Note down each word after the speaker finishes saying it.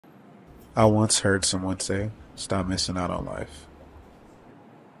I once heard someone say, stop missing out on life.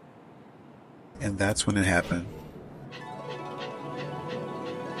 And that's when it happened.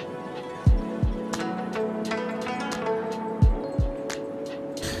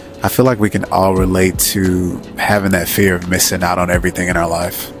 I feel like we can all relate to having that fear of missing out on everything in our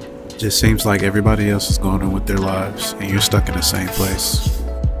life. It just seems like everybody else is going on with their lives and you're stuck in the same place.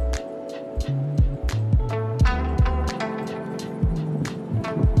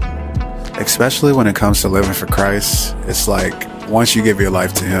 Especially when it comes to living for Christ, it's like once you give your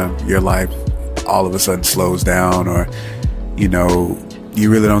life to Him, your life all of a sudden slows down, or you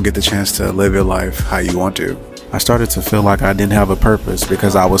really don't get the chance to live your life how you want to. I started to feel like I didn't have a purpose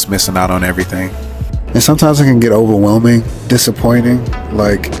because I was missing out on everything. And sometimes it can get overwhelming, disappointing,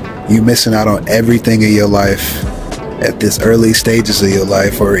 like you missing out on everything in your life at this early stages of your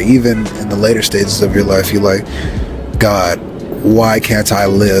life, or even in the later stages of your life. You're like, God, why can't I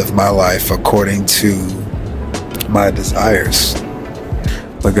live my life according to my desires?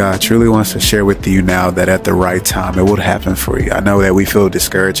 But God truly wants to share with you now that at the right time, it will happen for you. I know that we feel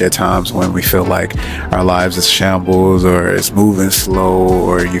discouraged at times when we feel like our lives is shambles, or it's moving slow,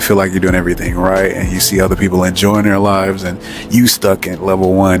 or you feel like you're doing everything right and you see other people enjoying their lives and you stuck at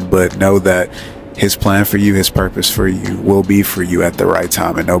level 1. But know that His plan for you, His purpose for you will be for you at the right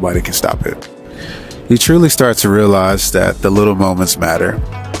time, and nobody can stop it. You truly start to realize that the little moments matter,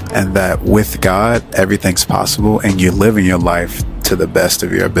 and that with God, everything's possible, and you're living your life to the best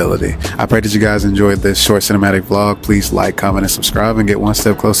of your ability. I pray that you guys enjoyed this short cinematic vlog. Please like, comment, and subscribe and get one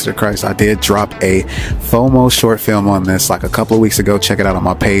step closer to Christ. I did drop a Fomo short film on this like a couple of weeks ago. Check it out on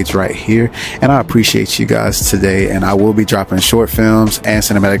my page right here. And I appreciate you guys today. And I will be dropping short films and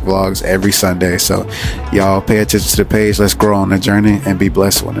cinematic vlogs every Sunday. So y'all pay attention to the page. Let's grow on the journey and be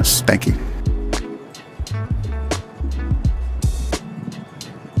blessed with us. Thank you.